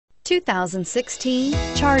2016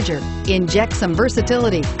 Charger. Inject some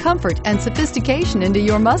versatility, comfort, and sophistication into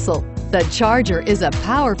your muscle. The Charger is a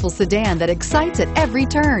powerful sedan that excites at every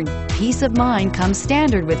turn. Peace of mind comes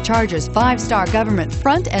standard with Charger's 5-star government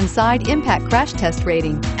front and side impact crash test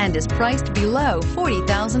rating and is priced below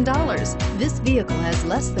 $40,000. This vehicle has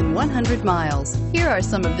less than 100 miles. Here are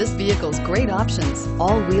some of this vehicle's great options: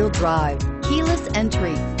 all-wheel drive, keyless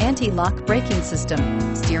entry, anti-lock braking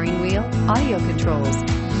system, steering wheel audio controls,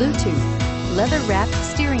 Bluetooth, leather-wrapped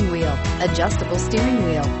steering wheel, adjustable steering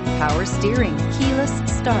wheel, power steering, keyless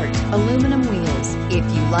start, aluminum wheels. If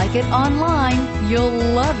you like it online, you'll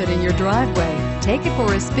love it in your driveway. Take it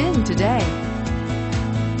for a spin today.